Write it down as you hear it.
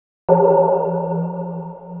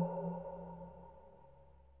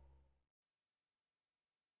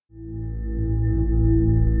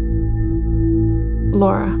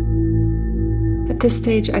Laura, at this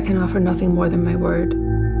stage, I can offer nothing more than my word.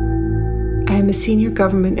 I am a senior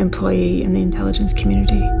government employee in the intelligence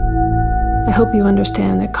community. I hope you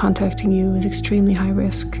understand that contacting you is extremely high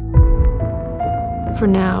risk. For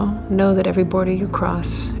now, know that every border you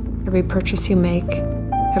cross, every purchase you make,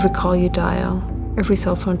 every call you dial, every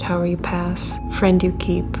cell phone tower you pass, friend you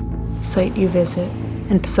keep, site you visit,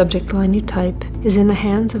 and subject line you type is in the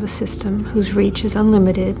hands of a system whose reach is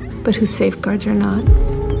unlimited, but whose safeguards are not.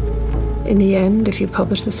 In the end, if you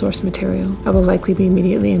publish the source material, I will likely be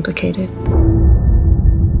immediately implicated.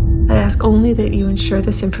 I ask only that you ensure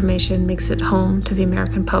this information makes it home to the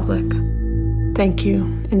American public. Thank you,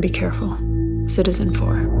 and be careful.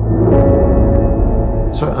 CITIZENFOUR.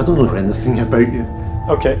 Sorry, I don't know anything about you.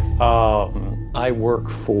 Okay, I work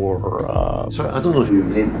for, Sorry, I don't know your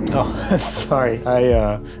name. Oh, sorry.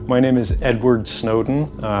 My name is Edward Snowden.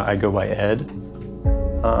 I go by Ed.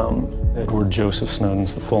 Edward Joseph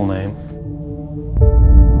Snowden's the full name.